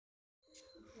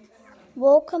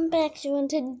Welcome back to and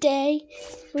today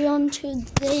we're on to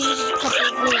these couple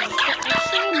of videos. I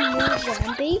saw a new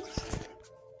zombie.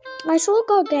 I saw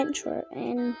Gargantua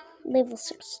in level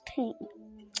 16.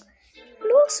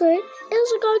 And also, it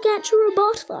was a Gargantua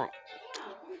robot fight.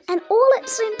 And all it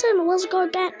sent in was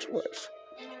Gargantuas,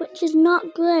 which is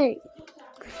not great.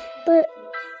 But,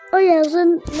 oh yeah, it was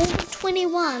in level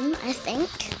 21, I think.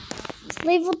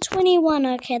 Level 21,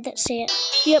 okay, that's it.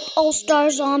 Yep, all-star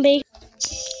zombie.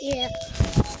 Yeah.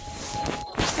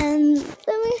 And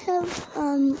then we have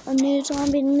a new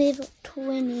zombie in level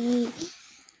 24.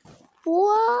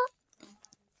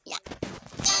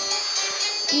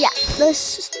 Yeah,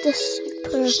 this is the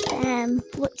Super Fan,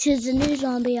 which is a new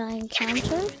zombie I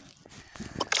encountered.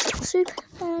 Super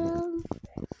Phantom.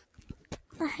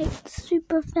 I hate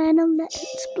Super Phantom that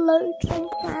explodes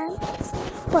sometimes.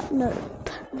 But no,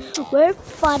 we're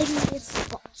fighting this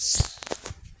boss.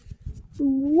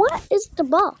 What is the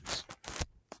boss?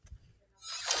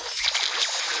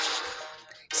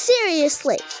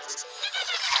 Seriously,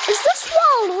 is this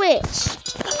Wild Witch?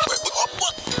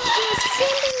 He's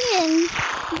sending in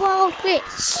Wild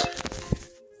Witch.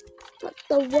 What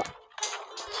the what?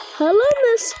 Hello,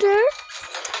 mister.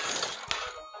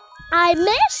 I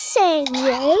miss seeing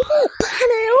you, but I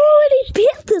already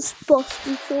beat this boss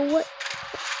before. What?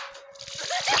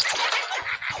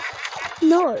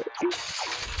 No.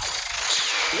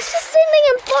 This is sending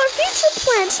in far future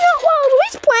plans, not Wild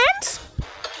Witch plans.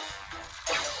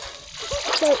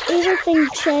 So everything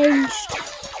changed.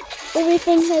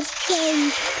 Everything has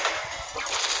changed.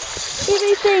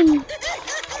 Everything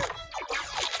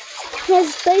has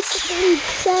basically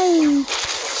changed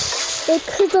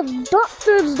because of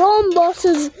Dr.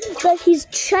 Zomboss's that he's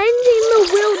changing the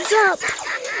wheels up.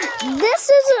 This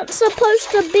isn't supposed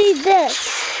to be this.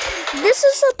 This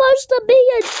is supposed to be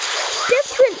a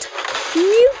different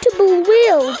mutable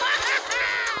wheel.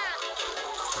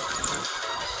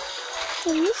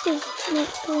 And this is not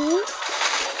good.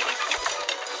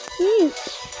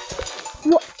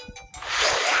 What?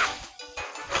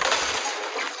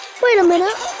 Wait a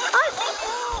minute.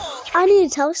 I need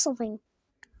to tell you something.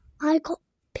 I got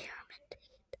Pyramid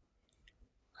Head.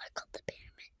 I got the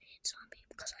Pyramid Head zombie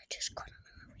because I just got an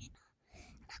arena.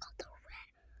 And I got the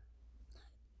rat.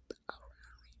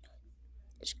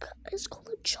 It's called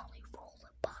a Jolly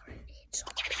Roller Pyramid Head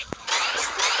zombie.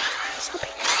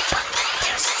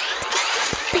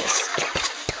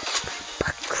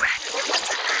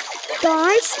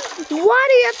 Guys, why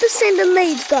do you have to send in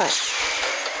these guys?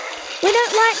 We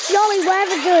don't like jolly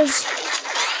waggers.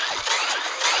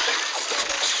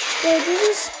 They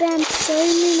just spam so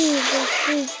many of the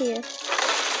foods here.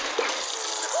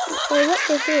 Oh, what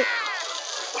the heck?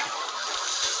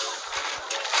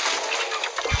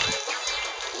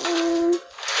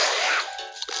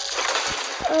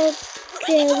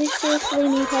 Okay, we seriously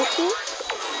need help here.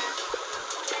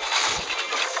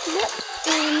 Yep,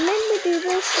 and then we do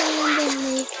this and then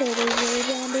we kill these little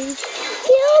zombies.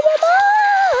 Kill them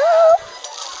all!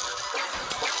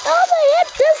 How the heck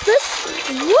does this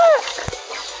work?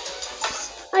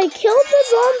 I killed the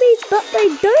zombies, but they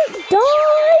don't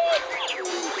die.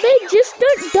 They just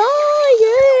don't die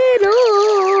at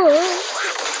all.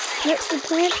 Next, the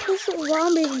plant special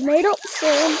zombies made up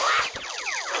form.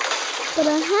 But I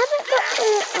haven't got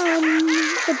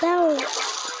the barrel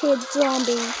head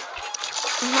zombie.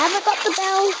 I haven't got the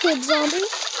barrel head zombie.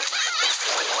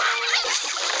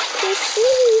 There's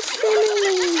really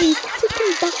sending the chicken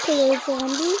buffalo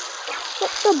zombie.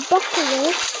 What's the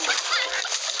buffalo?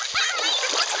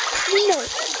 No,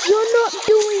 you're not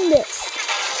doing this.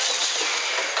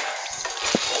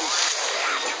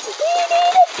 We need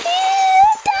to kill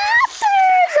Dr.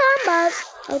 Zombies.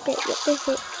 Okay, what the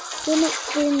heck? We're not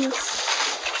doing this.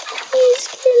 He's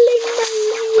killing my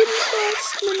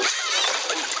reinforcements.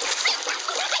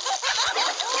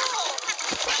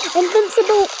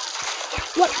 Invincible.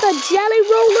 What the jelly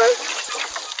roller?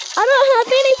 I don't have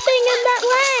anything in that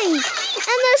range.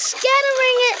 And they're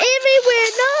scattering it everywhere.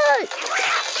 No.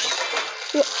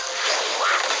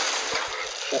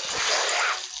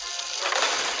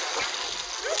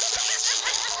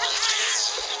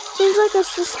 Seems like I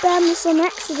should spam this on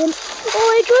accident. Oh,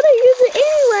 I gotta use it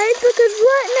anyway because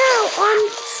right now I'm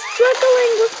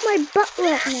struggling with my butt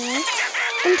right now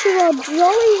into a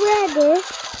jolly ragger,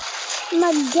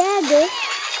 my gagger.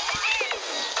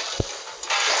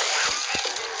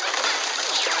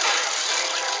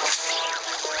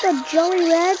 The jolly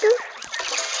ragger.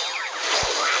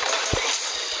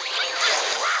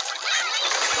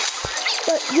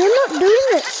 But you're not doing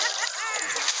this.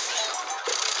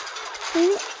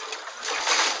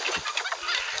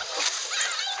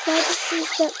 Try to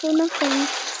use that for nothing.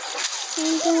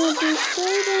 I'm gonna be so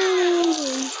damn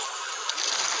angry.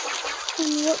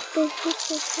 And what the heck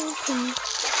is happening?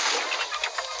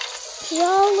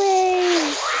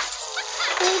 Yahweh!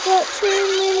 I got too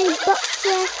many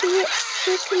butt-racket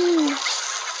chickens.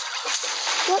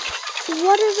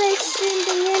 What are they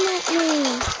sending in at me?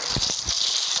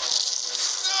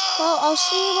 Well, I'll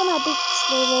see you when I beat this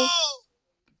level.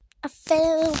 I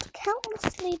failed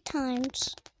countlessly times.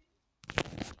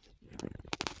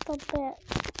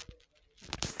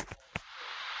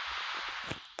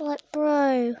 But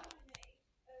bro,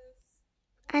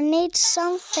 I need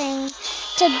something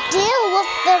to deal with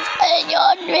this in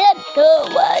your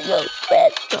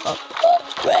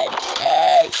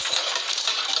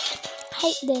I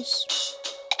hate this.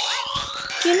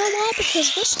 Do you know why? Because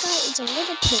this guy is a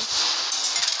little pig.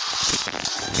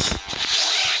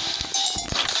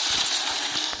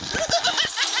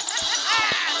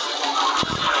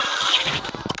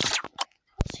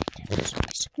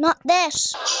 Not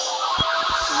this.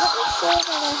 Let me show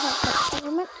that I have the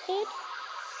pyramid head.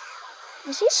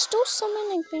 Is he still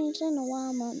summoning things in while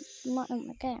I'm not in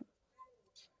the game?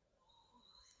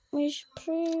 We should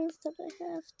prove that I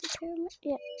have the pyramid.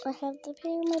 Yep, I have the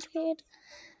pyramid head.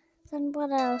 Then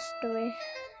what else do we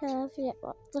have? Yep,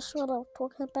 this is what I'll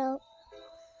talk about.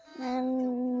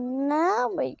 And now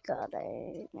we got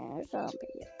a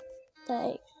zombie.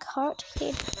 The cart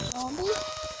head zombie.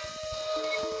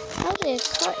 How's a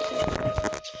cart head?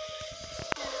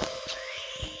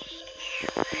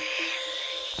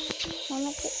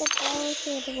 Wanna get the ball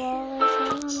head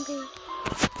while zombie.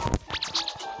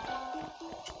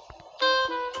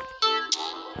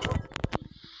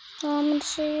 I'm gonna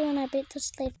see you when I beat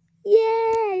this level.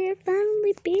 Yeah, you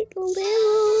finally beat the level.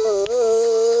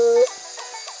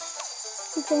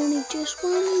 If only just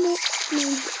one more.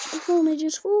 If only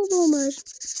just 4 bombers.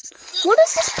 What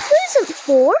is this present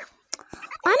for?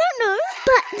 I don't know,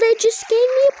 but they just gave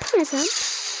me a present.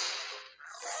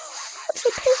 What's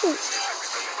the present?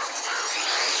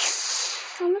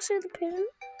 I wanna see the present.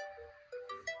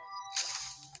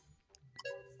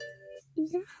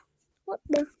 Yeah. What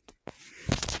the?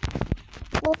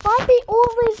 Well, if I beat all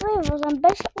these levels, I'm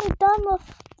basically done with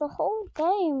the whole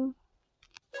game.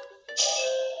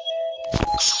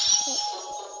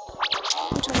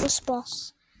 Until this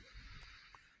boss.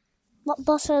 What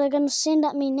boss are they going to send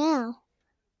at me now?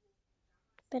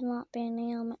 Better not be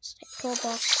any Element State Tour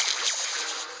boss.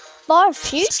 Far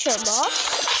future boss?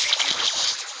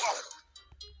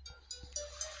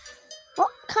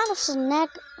 What kind of shenanigans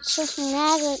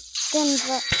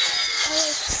are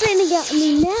sending at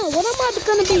me now? What am I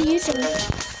going to be using?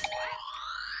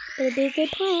 Better be a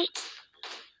good plant.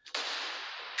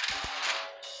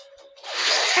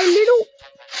 A little...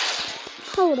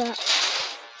 Hold up.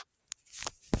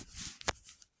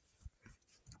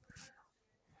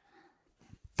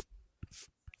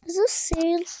 Does this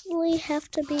seriously have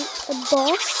to be a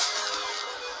boss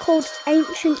called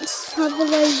Ancient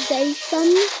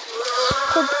Civilization?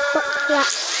 Called Buttcrackling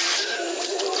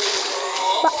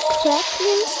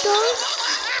Star?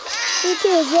 Who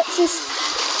cares? Let's just...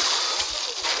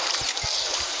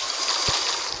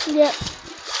 Yep.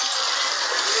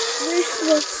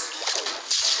 Useless.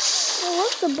 Oh,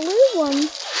 what's the blue one?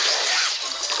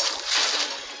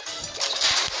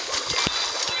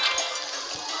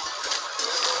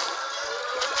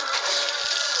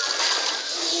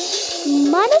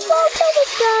 Might as well kill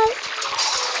this guy.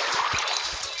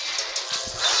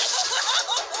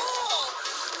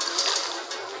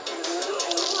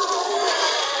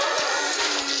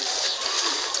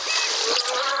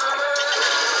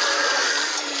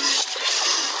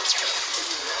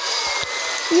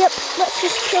 Yep, let's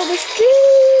just kill this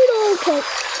dude. Okay.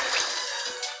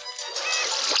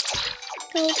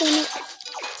 Open it.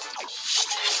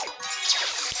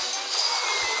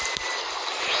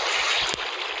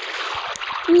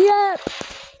 Yep.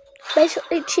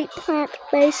 Basically cheap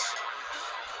plant-based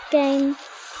game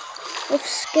with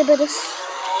Skibidus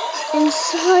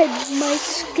inside my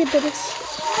Skibidus.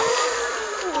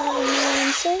 I don't know what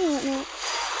I'm saying right now.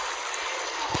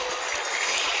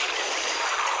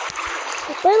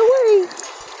 But by the way,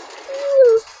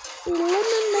 he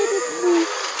eliminated me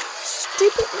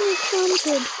stupidly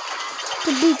taunted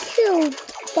to be killed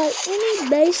by any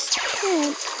base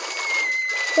plant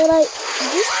that I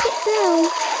just put down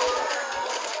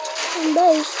on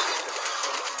base,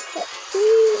 that he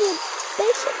would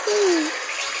basically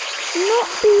not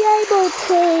be able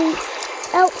to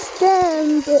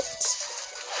outstand it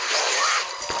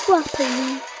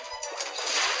properly.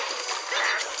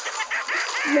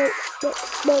 No.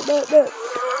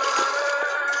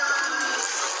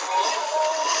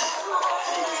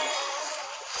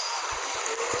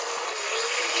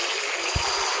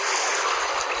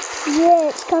 Yeah,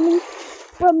 it's coming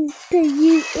from to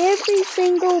you every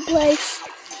single place.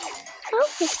 How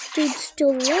is this dude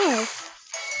still alive?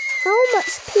 How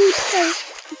much people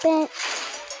back?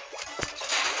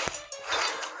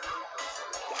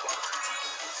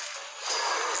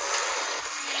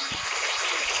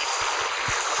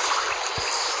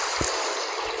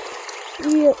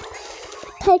 You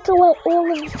take away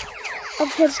all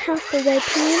of his health away,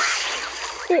 please.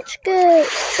 It's good.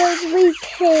 There's weak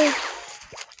here.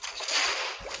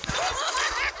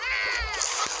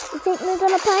 You think we're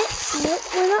gonna play? Nope,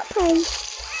 we're not playing.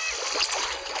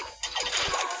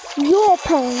 You're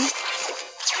playing.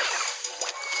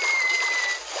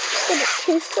 Did it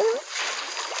taste it?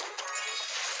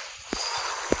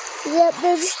 Yep,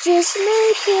 that's just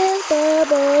naked. Ba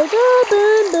ba da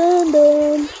dun dun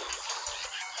dun.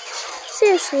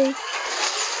 Seriously,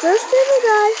 first ever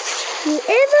guy you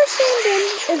ever seen them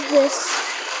is this.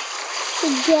 The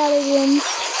Galleons.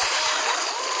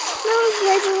 Now I'm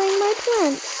labeling my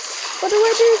plants. What do I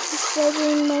do with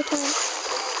labeling my plants?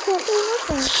 Can't do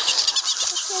nothing.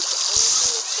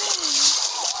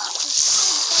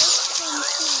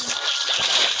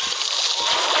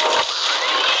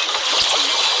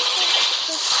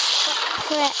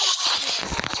 Crap.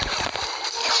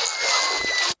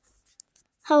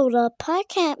 Hold up, I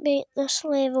can't beat this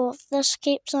level if this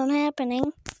keeps on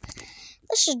happening.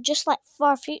 This is just like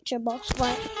Far Future boss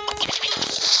fight.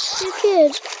 You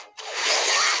kid.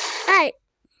 Hey.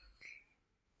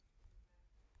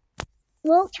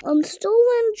 Well, I'm still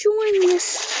enjoying this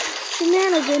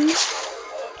shenanigans.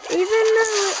 Even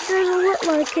though it doesn't look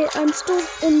like it, I'm still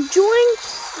enjoying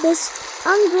this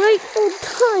ungrateful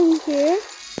time here.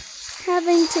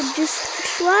 Having to just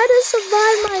try to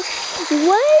survive my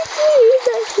way through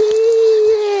the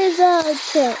years of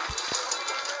it.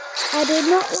 I did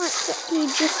not like what you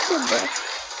just did there.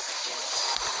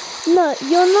 No,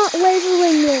 you're not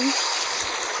labeling them.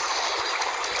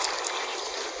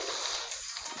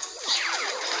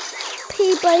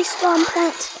 Based on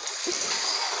plants.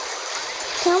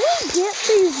 Can we get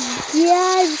these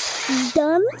guys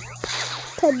done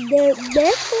to their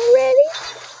death already?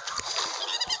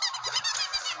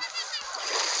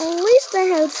 At least I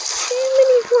have too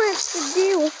many plants to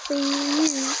deal with for you.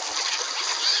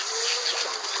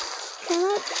 Can I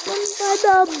run by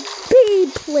the bee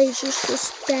places for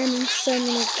spamming so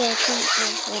many plants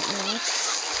right now?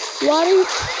 Why do you...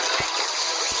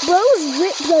 Bro's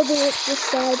ripped over at the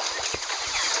side.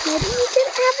 Maybe you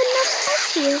didn't have enough health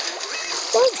here.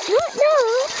 Well, right now,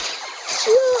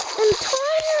 your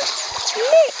entire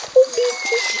neck will be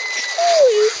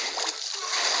destroyed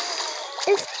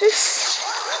if this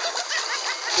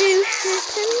do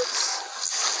happens.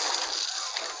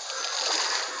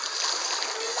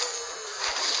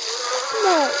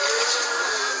 No.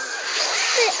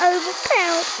 They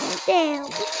overpowered me down.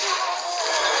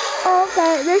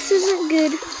 Okay, this isn't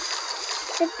good.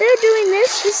 If they're doing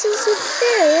this, this isn't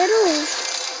fair at all.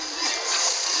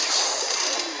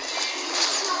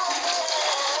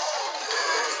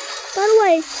 By the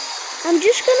way, I'm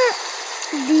just gonna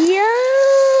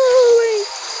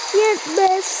get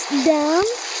this down.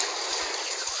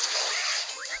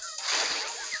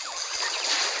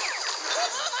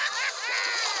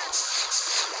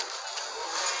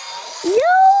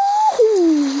 Yo!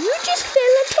 You just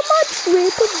fell into my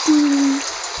trap of doom.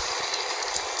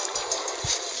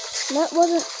 That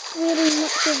wasn't really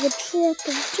much of a trap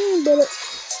of doom, but it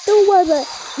still was a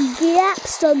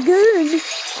gapster goon.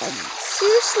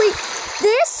 Seriously,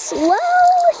 this,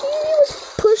 well, he was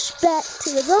pushed back to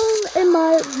his own and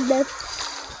my death.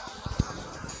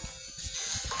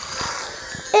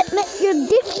 Admit your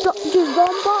diff, Dr.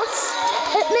 Zomboss.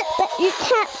 Admit that you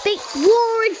can't beat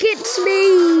war against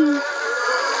me.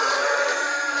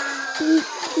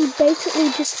 He basically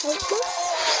just helped us.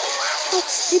 How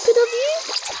stupid of you.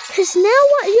 Because now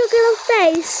what you're going to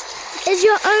face is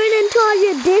your own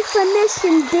entire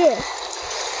definition death.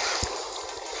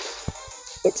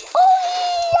 It's all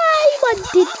I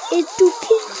wanted is to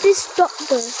keep this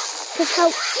doctor. Because how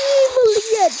evil he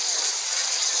is.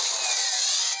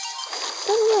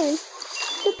 By the way,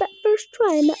 did that first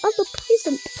try in the other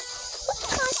prison. What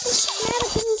kind of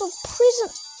shenanigans of prison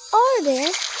are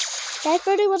there? Day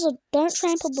 30 was a don't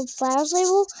trample the flowers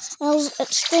level, and it was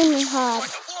extremely hard.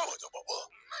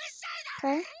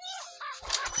 Okay.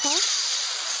 Okay.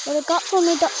 What it got for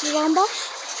me, Dr. Zomboss?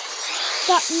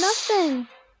 Got nothing.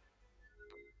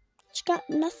 It's got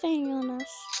nothing on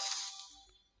us.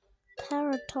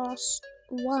 Paratos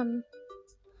 1.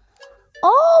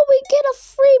 Oh, we get a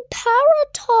free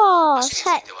Paratos!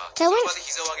 Hey, can we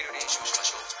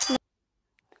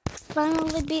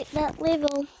finally beat that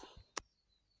level?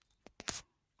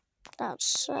 That's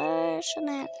so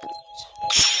shenanigans.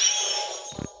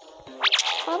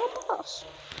 Final boss.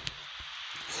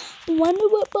 Wonder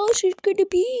what boss is gonna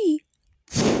be.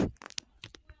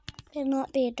 Could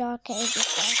not be a Dark Ages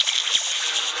boss.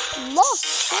 Lost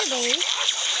City?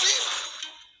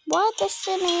 Why the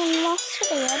city in Lost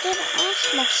City? I didn't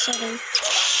ask Lost City.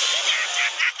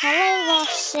 Hello,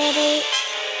 Lost City.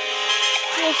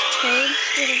 There's 2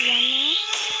 instead of 1 now.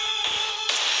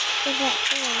 Is that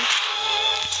 3?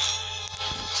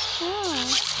 Oh.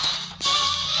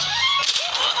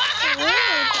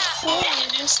 Really?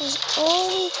 This is all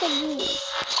we can use.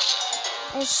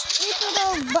 A stupid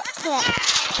old butt crack.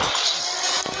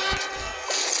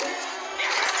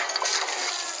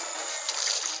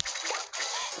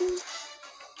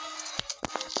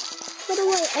 By the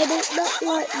way, I do not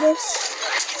like this.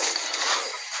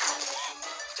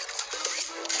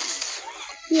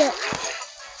 Yeah.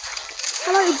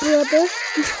 Hello, brother.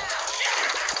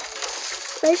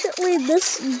 Basically, this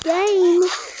game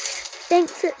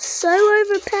thinks it's so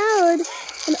overpowered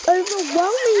and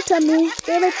overwhelming to me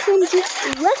that it can just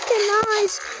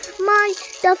recognize my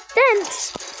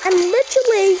defense and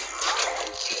literally...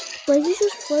 Wait, you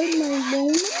just throw my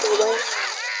walnut away?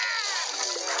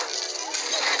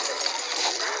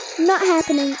 Not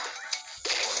happening.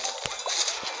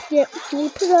 Yep, we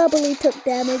probably took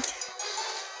damage.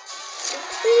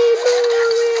 We need more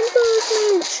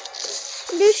reinforcements.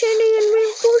 They're sending in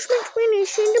reinforcements when they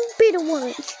send them better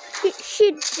ones. It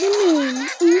should mean.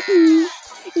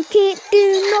 You can't do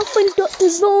nothing, Dr.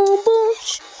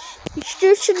 Zomboss. He's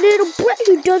just a little brat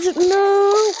who doesn't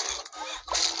know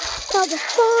how to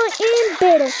fight and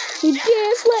better. He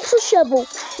just likes a shovel.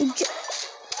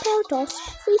 Power toss.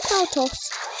 Free power toss.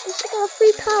 Let's got a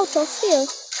free power toss here.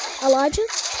 Elijah?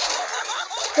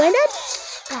 Granddad?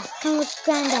 Right, come with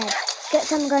Granddad. Get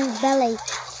some going belly.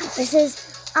 This is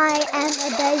I am a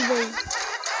baby.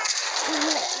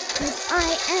 Because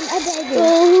I am a baby.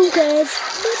 Oh, who cares?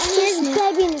 And there's a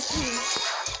baby in his hand.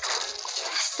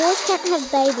 Boys can't have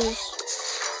babies.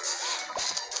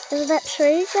 Is that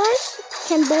true, guys?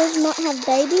 Can boys not have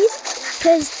babies?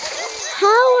 Because how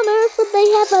on earth would they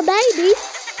have a baby?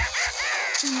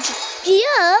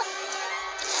 Yeah.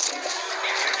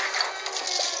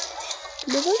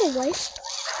 Was it a waste?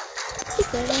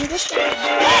 I'm just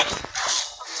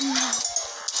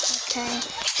okay.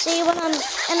 See you when I'm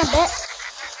in a bit.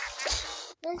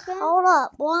 Hold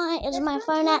up. Why is my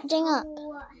phone acting up?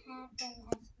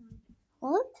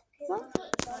 What?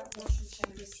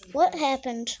 What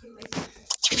happened?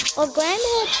 Well,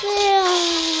 Granddad's there.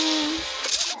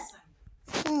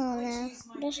 Oh no,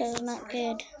 this is not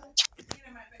good.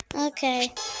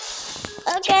 Okay.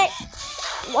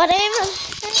 Whatever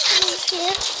happens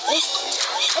here is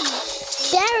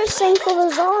embarrassing for the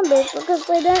zombies because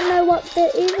they don't know what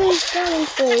they're even going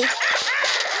through.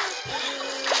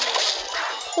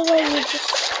 The way you just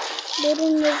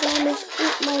letting the zombies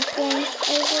eat my points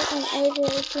over and over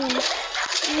again.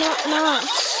 Not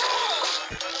nice.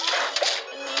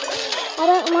 I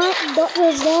don't like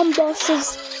Dr. Zomboss's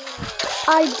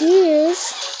ideas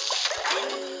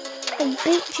of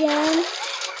Big Jam.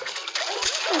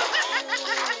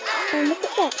 And look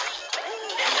at that.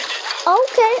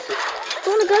 Okay, you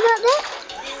wanna go back there?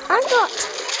 I got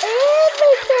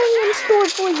everything in store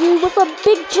for you with a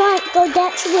big giant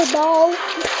gargantuan ball.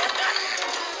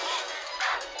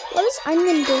 What does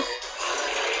onion do?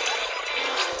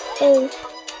 Oh,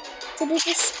 did it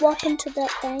just swap into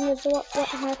that thing? Is what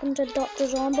happened to Dr.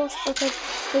 Zomboss? Because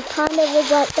he kind of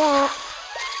was like that.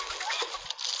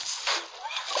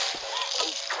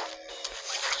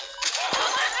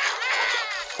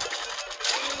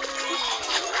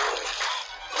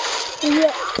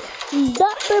 Yeah,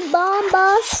 Dr.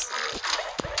 Bombas.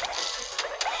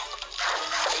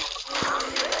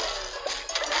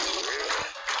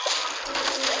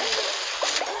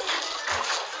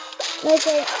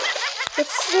 Okay, but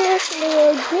seriously,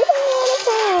 we're getting out of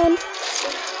hand.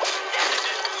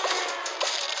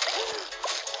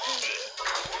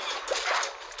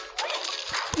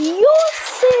 You're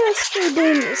seriously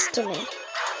doing this to me.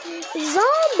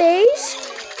 Zombies,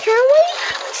 can we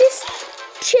just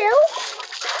chill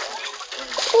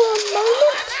for a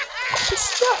moment and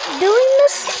stop doing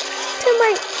this to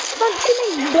my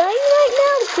functioning brain right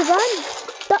now? Because I'm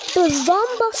Dr.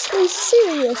 Zombossly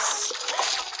serious.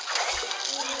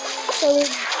 So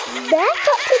we're back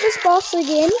up to this boss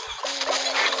again.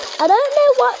 I don't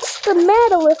know what's the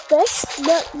matter with this,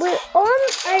 but we're on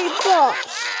a boss.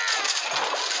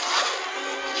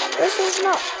 This is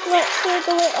not like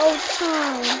regular old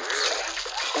times.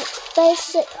 It's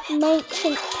basic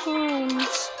ancient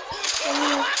times. When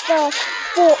you first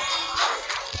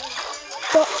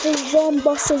fought Dr.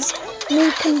 Zomboss's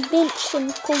new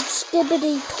convention called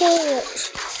Skibidi Toilet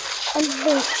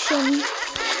Invention.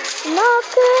 Knock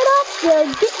it off, yo,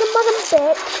 get your mother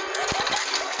back.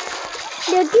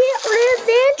 Now get rid of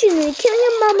the engine and kill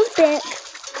your mama's back.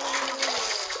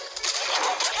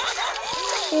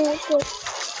 Okay.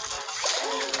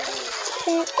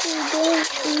 Apparently doing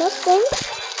nothing.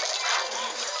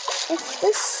 If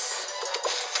this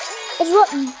is what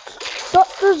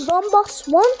Dr. Zomboss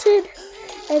wanted,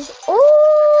 as all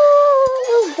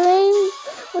was doing,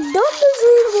 but Dr.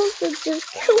 Zomboss would just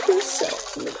kill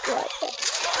himself like that.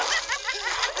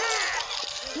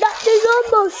 Dr.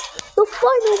 Zomboss, the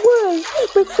final word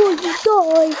before you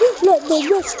die, let the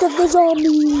rest of the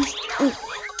zombies.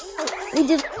 He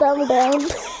just fell down.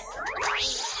 That's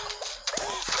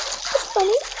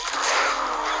funny.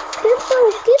 People,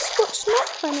 guess what's not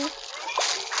funny?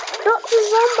 Dr.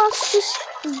 Zomboss just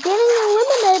getting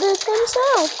eliminated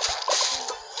himself.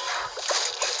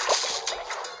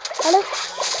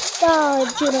 I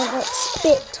didn't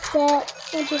expect that.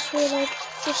 I just realized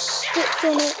just stepped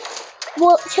on it.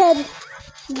 Watch it.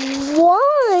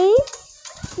 Why?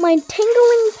 My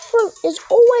tingling fruit is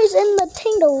always in the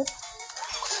tingle.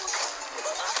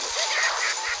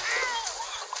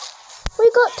 We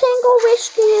got Tingle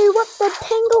Rescue. What the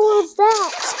tingle is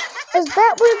that? Is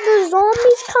that where the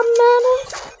zombies come out of?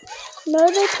 No,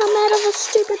 they come out of a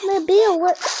stupid mobile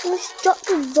which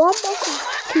Dr. Zomboss is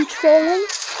controlling.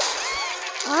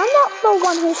 I'm not the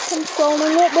one who's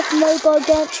controlling it with no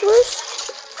gargantuars.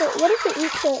 Wait, what if it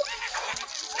eats it?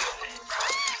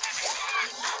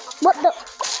 What the?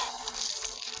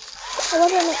 I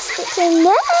wasn't expecting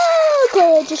that.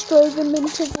 Okay, I just drove him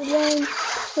into the lane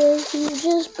where he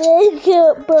just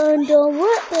burned on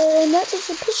right there, and that's a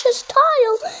suspicious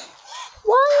tile.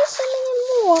 Why is something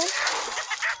more?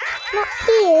 Not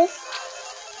there.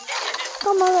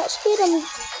 Come on, let's get him.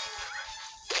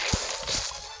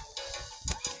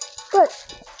 Good.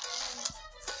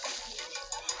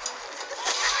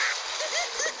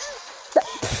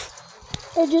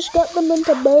 I just got them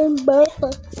into burnt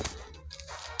Bertha.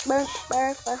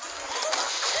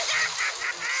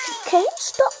 Can you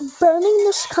stop burning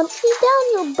this country down?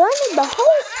 You're burning the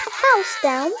whole house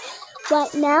down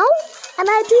right now. And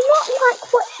I do not like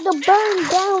what the burn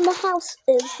down the house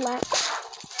is like.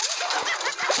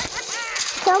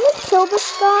 Can we kill this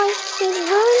guy? He's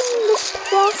ruining this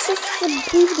process for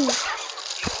beauty.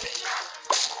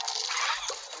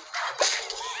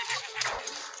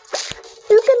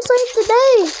 Who can save the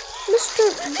day? Mr.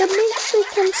 Dimitri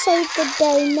can save the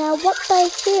day. Now what the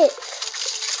heck?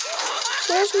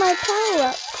 Where's my power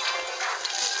up?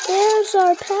 There's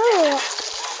our power up.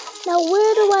 Now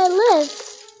where do I live?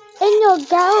 In your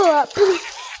garage.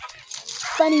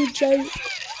 Funny joke.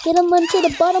 Get him into the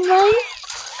bottom lane.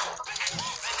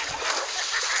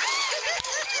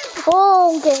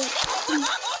 Oh, okay.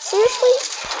 Seriously?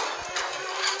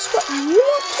 That's what you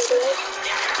want to do?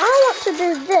 I want to do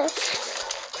this.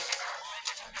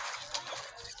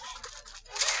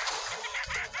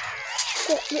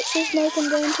 Which is making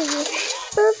go into the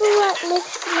overlap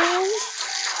lift line.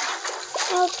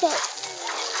 Okay.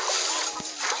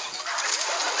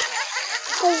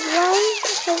 His line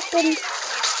has been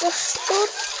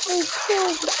restored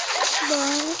killed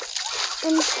by,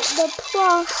 in the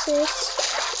process,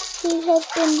 he has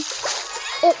been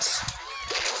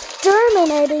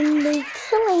exterminating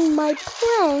killing my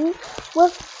prey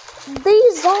with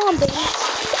these zombies,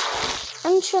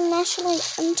 internationally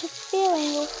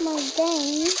interfering with my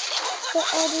game, but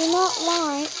I do not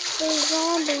like these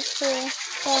zombies for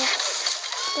a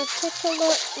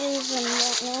particular reason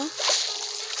right now.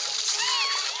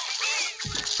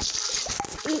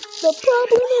 The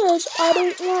problem is I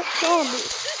don't want zombies.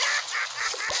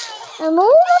 And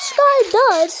all this guy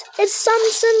does is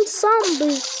summon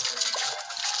zombies.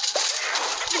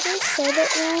 Did I say that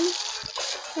wrong?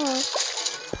 Oh.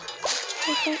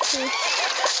 I think so.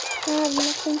 I have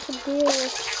nothing to deal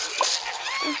with.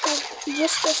 I have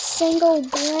just a single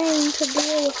brain to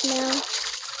deal with now.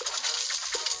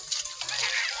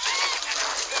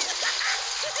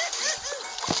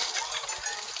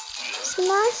 It's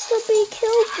nice to be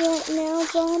killed right now,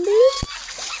 zombies.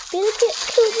 Better get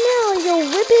killed now, your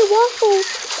Whippy Waffle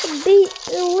will be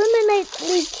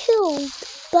eliminately killed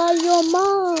by your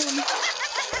mom.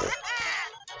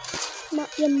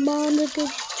 Not your mom, a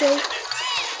good joke.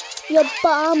 Your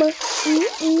bomber.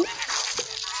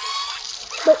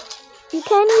 But you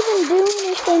can't even do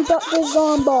anything, Dr.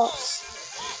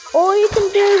 Zomboss. All you can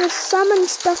do is summon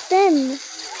stuff in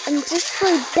and just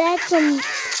throw bags of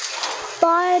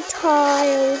fire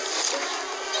tiles.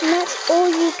 And that's all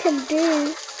you can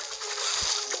do.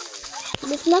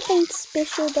 There's nothing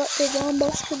special Dr.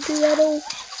 Zomboss could do at all.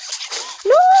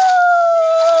 No!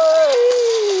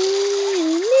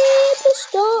 You need to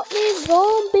stop these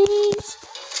zombies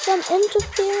from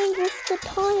interfering with the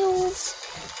tiles.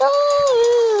 No!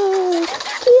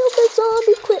 Kill the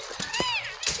zombie quick.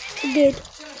 Good.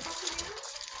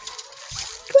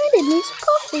 Brandon needs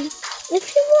coffee if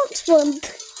he wants one.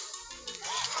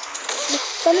 The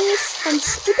funniest and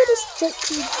stupidest joke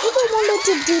you ever wanted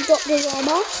to do, Dr.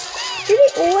 Zomboss. Did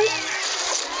it always?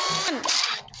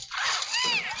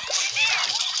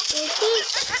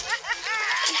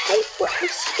 I hate what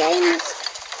this game is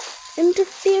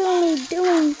interfering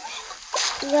doing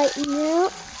right now,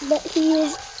 but he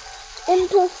is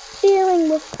interfering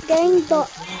with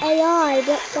Game.ai.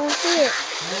 What the heck?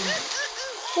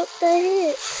 What the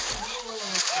heck?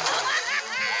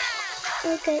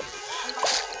 Okay.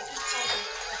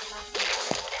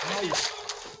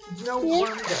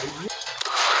 Yeah.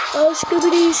 Oh,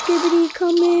 Skibidi,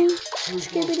 come in.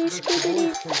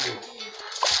 Skibidi.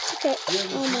 Okay,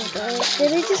 oh my god.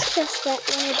 Did I just press that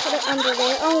when I put it under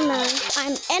there? Oh no.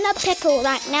 I'm in a pickle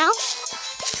right now.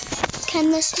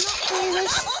 Can this not be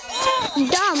this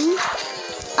dumb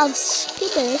of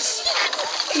skippers?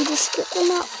 And just get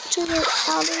them up to the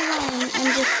outer lane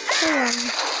and just kill them.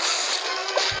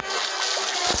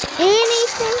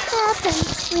 Anything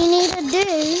happens, we need to do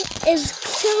is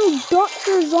kill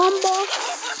Dr. Zomboss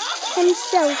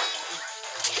himself.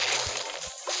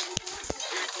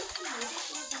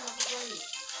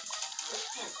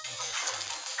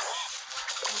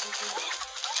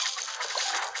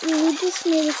 We just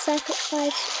need to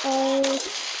sacrifice our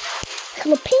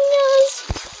jalapenos.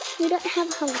 We don't have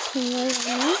jalapenos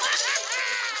now.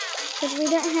 Because we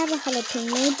don't have a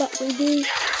jalapeno, but we do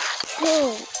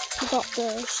kill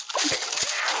doctors.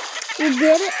 You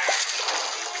get it?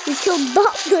 We kill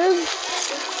doctors.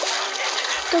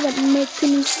 Doesn't make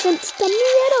any sense to me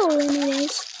at all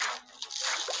anyways.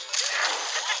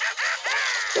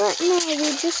 Right now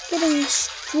we're just getting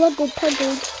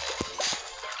struggle-puggled.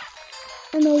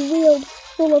 In a world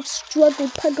full of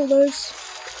struggle-pugglers.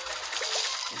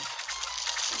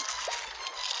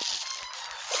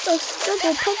 The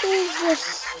struggle-pugglers,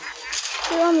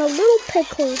 they're on a little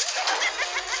pickle.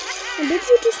 And did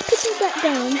you just pickle that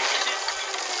down?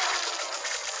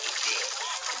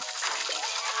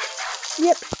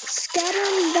 Yep, scatter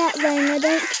them that way, I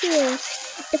don't care.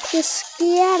 If you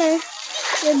scatter,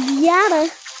 your yada,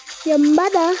 your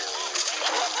mother,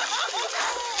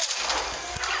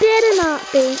 better not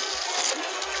be.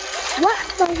 What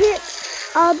the heck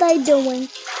are they doing?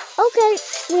 Okay,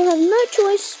 we have no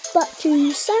choice but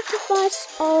to sacrifice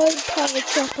our power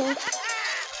chopper.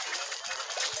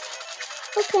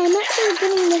 Okay, I'm actually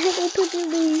getting the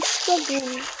higgledy-piggledy struggle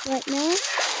right now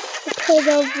because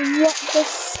of what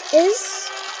this is.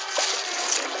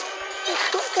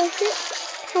 What the heck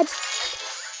has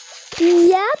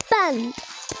happened?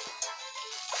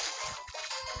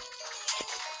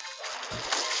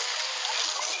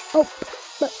 Oh,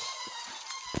 but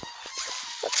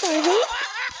what the heck?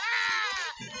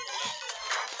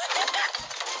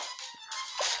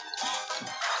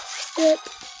 Yep.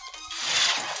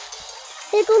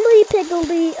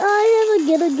 Higgledy-piggledy, I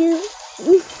have a get.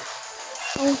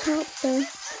 Oh, help there.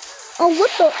 Oh,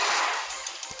 what the?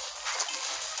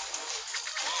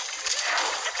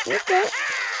 What the?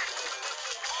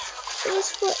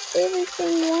 That's what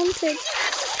everything wanted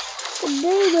to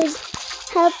do was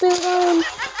have their own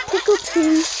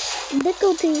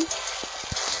picklety.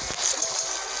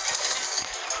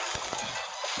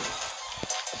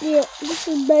 Yeah, this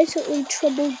is basically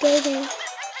Trouble Dodo.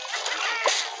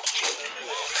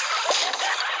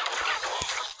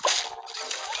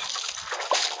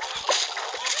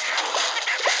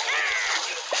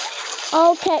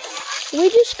 Okay, we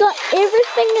just got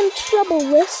everything in trouble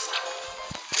with.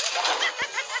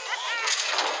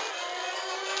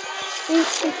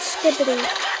 Instant skibbity.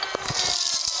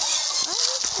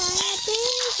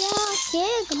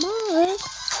 Yeah, come on.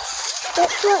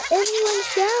 That's what everyone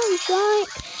sounds like.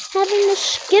 Having the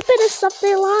skippitest of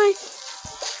their life.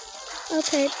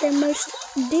 Okay, the most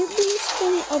deadliest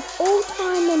thing of all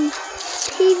time in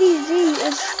PvZ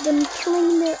is them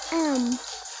killing their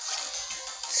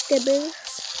skibbers.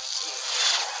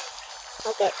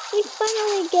 Okay, we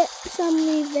finally get some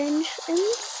revenge on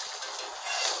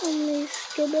these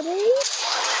skibbities.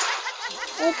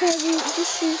 Okay, we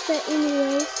just use that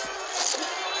anyways.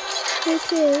 Who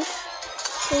cares?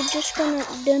 We're just gonna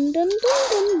dun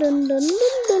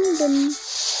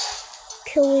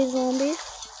kill these zombies.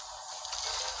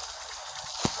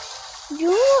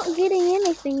 You're not getting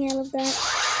anything out of that.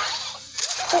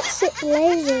 Except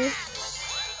lasers.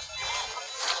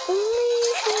 Only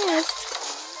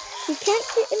He can't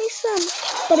get any sun,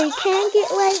 but he can get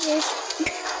lasers.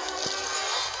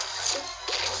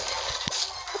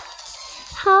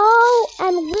 How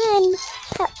and when?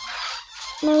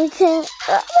 No, we can't.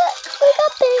 Look, we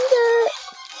got Bingo.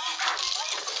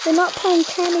 We're not playing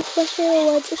Candy Crush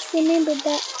Hero, I just remembered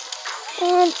that.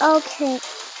 And okay.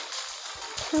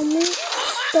 Can we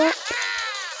stop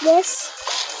this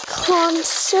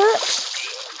concert?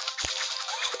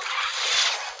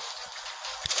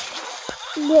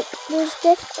 Yep, there's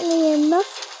definitely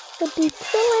enough to be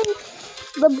killing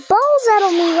the balls out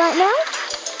of me right now.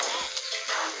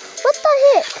 What the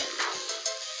heck?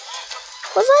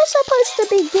 Was I supposed to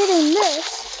be getting this?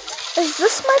 Is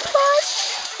this my prize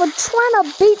for trying to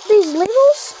beat these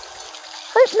levels?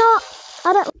 Hope not.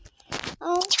 I don't.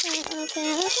 Okay.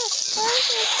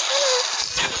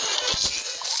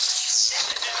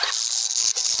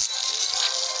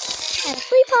 And a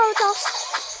free power toss.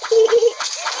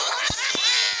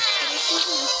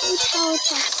 Free power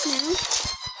toss now.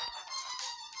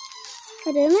 I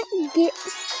didn't get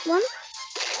one.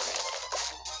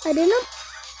 I didn't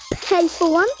pay for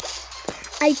one.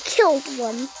 I killed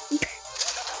one.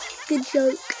 Good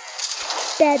joke.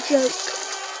 Bad joke.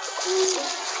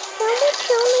 Can we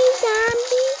kill me,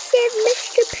 zombie? Said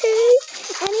Mr. Pooh.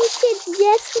 And he said,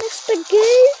 yes, Mr.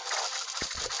 Goo.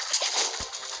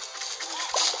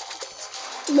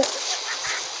 Look,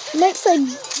 makes a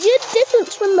good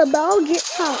difference when the ball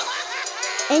gets hot.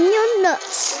 And you're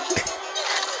nuts.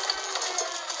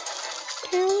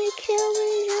 Can we kill the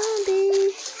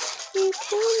zombie? You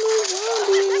kill the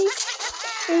zombie.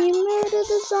 And you murder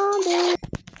the zombie.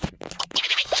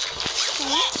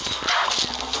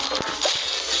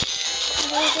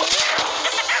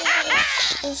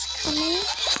 Is coming.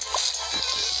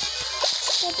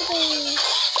 Zombie.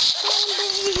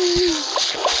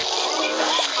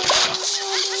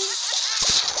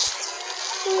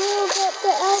 We'll get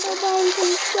the elder bones in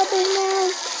trouble now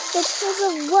because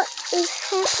of what is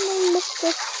happening with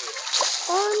this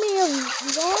army of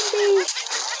zombies.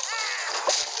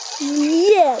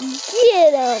 Yeah,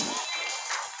 get 'em.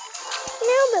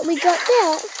 Now that we got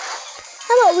that,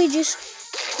 how about we just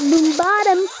bombard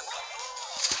them?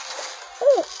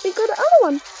 Oh, we got another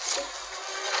one.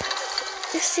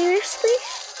 Seriously?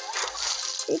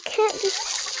 You can't just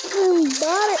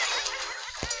bombard it.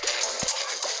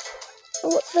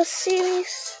 What the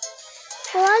serious?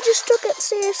 Well, I just took it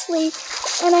seriously,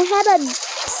 and I had to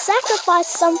sacrifice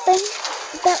something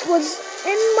that was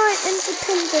in my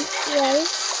independent way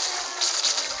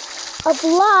of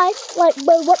life. Like,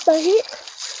 but what the heck?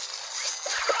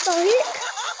 What the heck?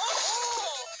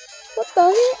 What the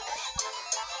heck?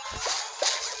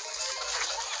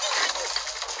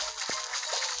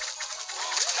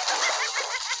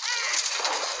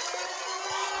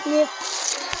 Yep.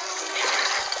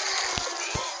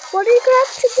 What do you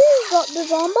have to do, Dr.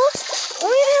 Zomboss? All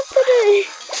you have to do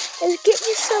is get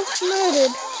yourself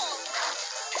murdered.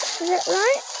 Is that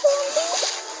right, zombie?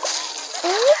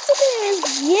 All you have to do is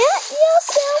get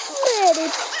yourself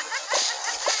murdered.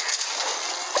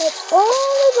 That's all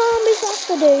the zombies have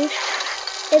to do.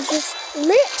 Is just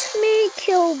let me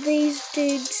kill these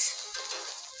dudes.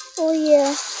 Oh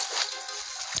yeah.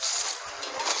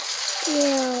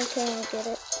 Yeah, okay, I get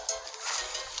it.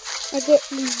 I get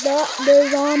that the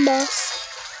Zomboss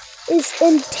is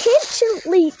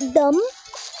intentionally dumb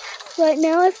right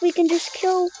now. If we can just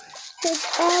kill his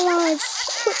allies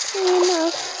quickly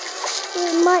enough,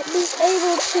 we might be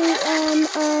able to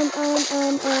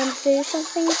do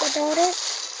something about it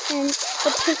and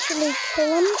potentially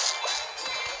kill him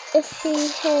if he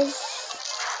has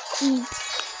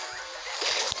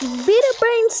better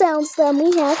brain cells than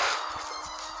we have.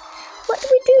 What do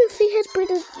we do if he has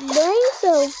better brain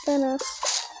cells than us?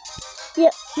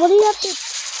 Yep, what do you have to...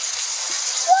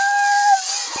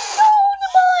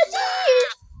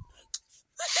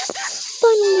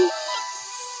 Funny.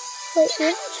 Wait,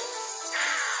 what?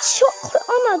 Chocolate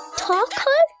on a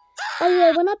taco? Oh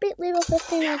yeah, when I beat level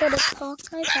 15 I got a taco,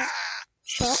 but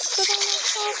chocolate on a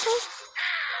taco?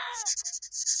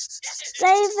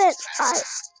 David, I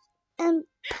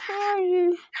empower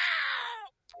you.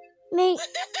 Me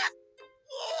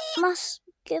must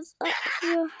give up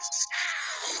here.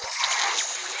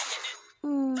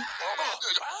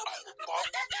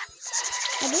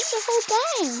 I did the whole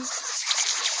game.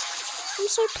 I'm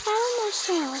so proud of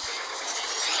myself.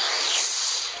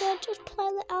 Do I just play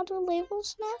the outer levels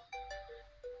now?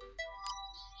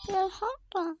 Yeah, hot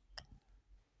dog.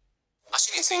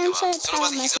 Okay, I'm so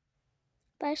proud of myself.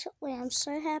 Basically, I'm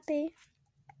so happy.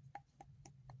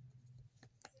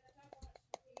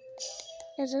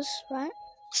 Is this right?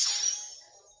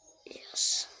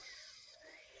 Yes.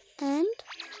 And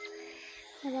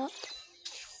Get up.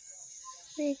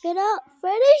 Pick it up,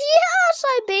 Freddy. Yes,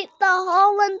 I beat the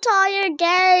whole entire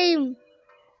game.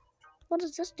 What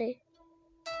does this do?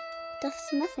 Does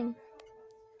nothing.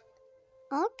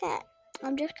 Okay.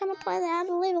 I'm just gonna play the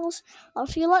other levels.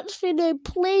 If you like this video,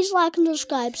 please like and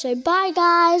subscribe. So bye,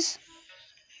 guys.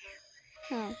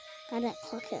 Oh, I didn't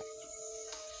click it.